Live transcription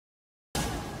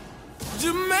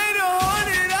just made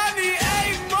 100, I need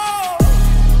 8 more.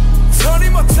 Tony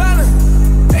Montana,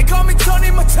 they call me Tony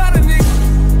Montana,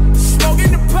 nigga.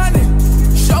 Smoking the planet,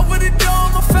 show for the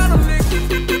dome, I found a nigga.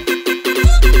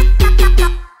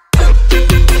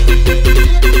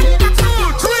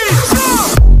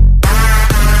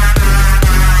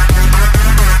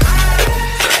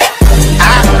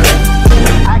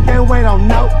 I can't wait on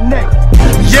no nigga.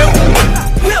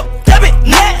 Will dab it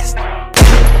nasty.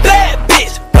 Bad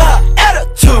bitch, but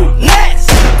attitude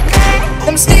nasty.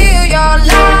 I'm still your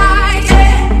light.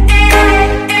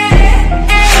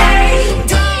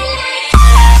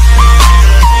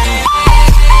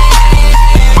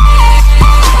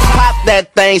 Pop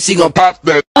that thing, she gon' pop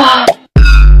that.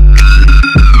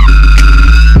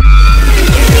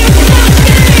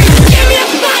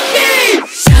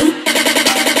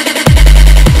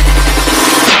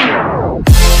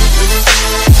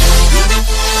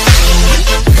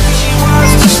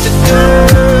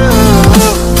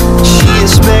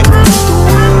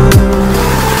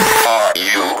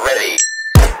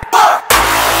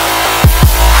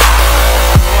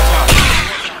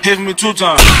 Hit me 2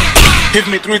 times, hit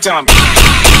me 3 times.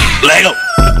 Lego.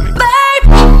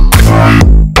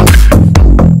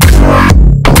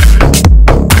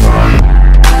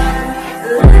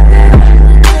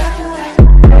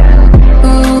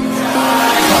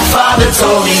 My father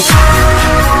told me.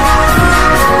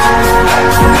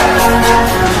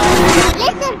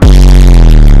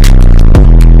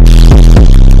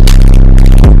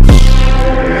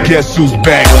 Guess who's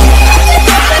back?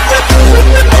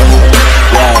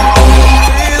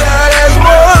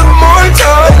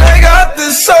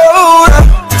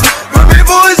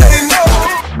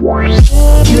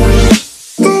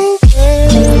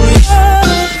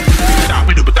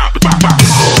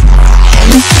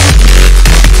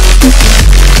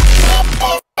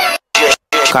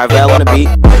 Carvel on the beat.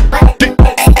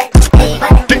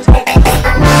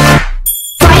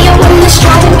 Fire when the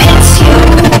storm hits you.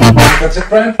 That's it,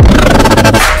 friend?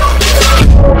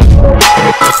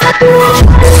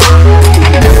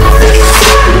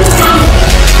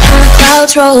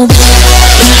 Clouds roll by.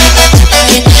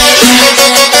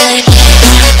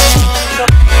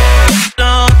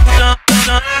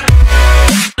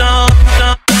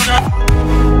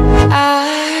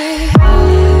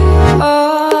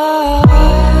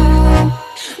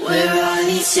 We're on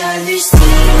each other's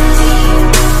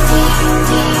team.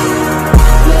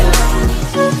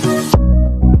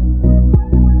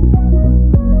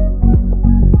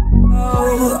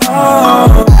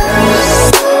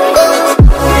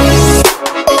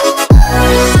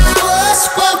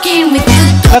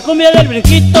 La cumbia del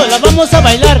brinquito la vamos a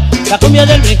bailar. La cumbia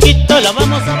del brinquito la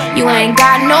vamos a bailar. You ain't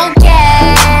got no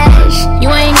cash.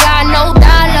 You ain't got no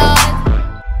dollar.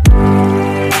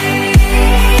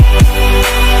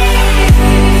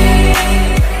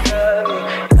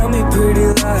 Tell me pretty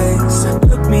lies,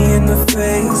 look me in the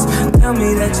face. Tell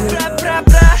me that you Blah, blah,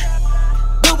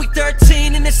 blah. Louis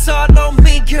 13 and it's all on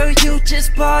me, girl. You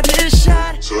just bought this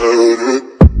shot.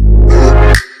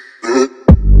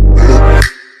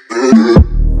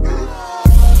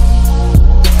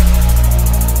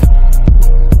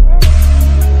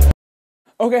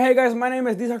 Okay, hey guys, my name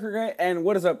is DSGAT, and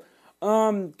what is up?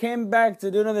 Came back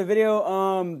to do another video.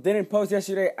 Didn't post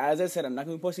yesterday. As I said, I'm not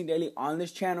gonna be posting daily on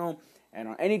this channel and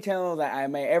on any channel that I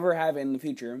may ever have in the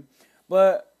future.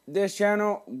 But this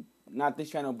channel, not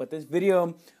this channel, but this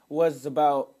video was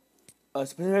about a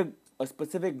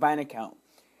specific Vine account.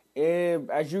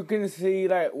 As you can see,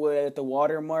 like with the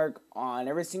watermark on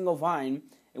every single Vine,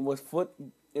 it was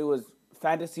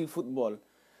fantasy football.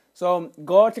 So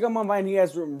go check out my Vine. He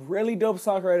has really dope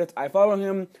soccer edits. I follow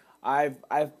him. I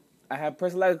have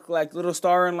pressed like little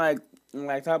star in like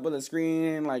top of the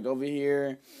screen, like over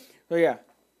here. So yeah.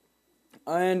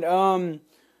 And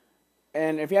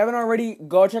if you haven't already,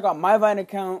 go check out my Vine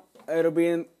account. It'll be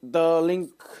in the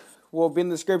link will be in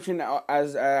the description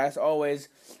as always.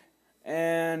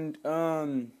 And not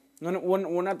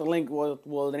the link.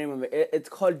 Well, the name of it. It's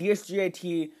called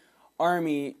DSGAT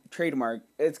Army trademark.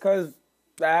 It's because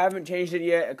I haven't changed it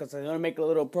yet because I'm gonna make a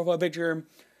little profile picture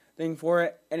thing for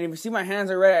it. And if you see my hands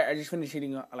are red, I just finished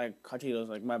eating like hot Cheetos.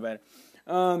 Like my bad.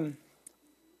 So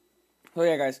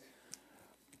yeah, guys.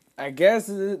 I guess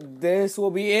this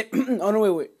will be it. Oh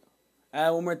no, wait. I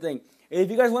have one more thing. If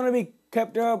you guys want to be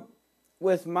kept up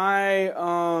with my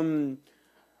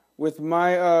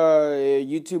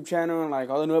YouTube channel and like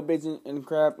all the new updates and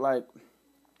crap, like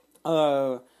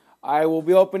I will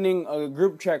be opening a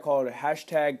group chat called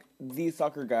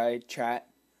 #TheSoccerGuyChat.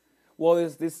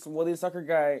 This soccer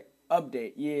guy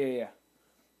update. Yeah.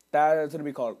 That's what it'll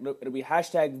be called. It'll be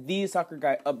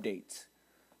 #TheSoccerGuyUpdates.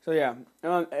 So yeah,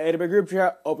 it'll be a group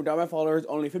chat. Open to all my followers.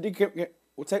 Only 50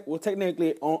 well,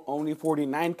 technically only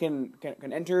 49 can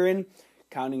enter in,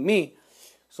 counting me.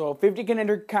 So 50 can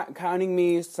enter, counting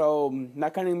me. So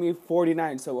not counting me,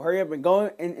 49. So hurry up and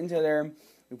go into there.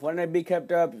 If you want to be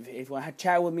kept up, if you want to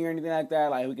chat with me or anything like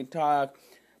that, like we can talk.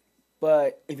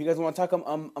 But if you guys want to talk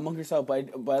among yourself, but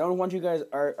I don't want you guys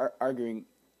arguing.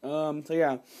 So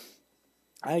yeah,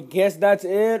 I guess that's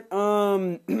it.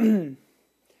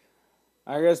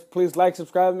 I guess please like,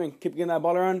 subscribe, and keep getting that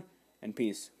ball around. And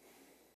peace.